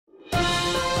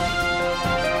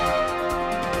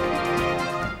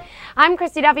I'm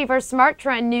Christy Duffy for Smart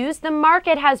Trend News. The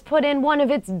market has put in one of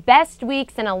its best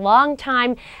weeks in a long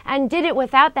time and did it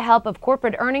without the help of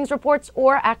corporate earnings reports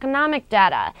or economic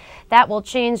data. That will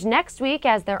change next week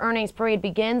as their earnings parade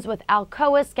begins, with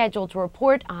Alcoa scheduled to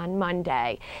report on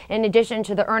Monday. In addition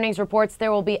to the earnings reports,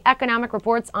 there will be economic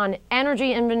reports on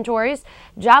energy inventories,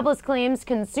 jobless claims,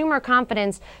 consumer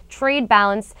confidence, trade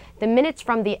balance, the minutes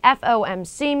from the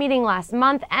FOMC meeting last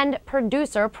month, and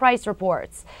producer price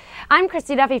reports. I'm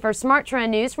Christy Duffy for Smart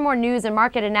Trend News. For more news and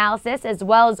market analysis, as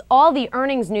well as all the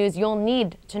earnings news you'll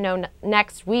need to know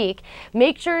next week,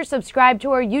 make sure to subscribe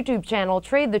to our YouTube channel,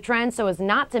 Trade the Trend, so as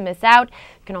not to miss out.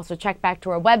 You can also check back to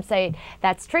our website.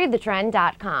 That's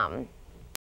tradethetrend.com.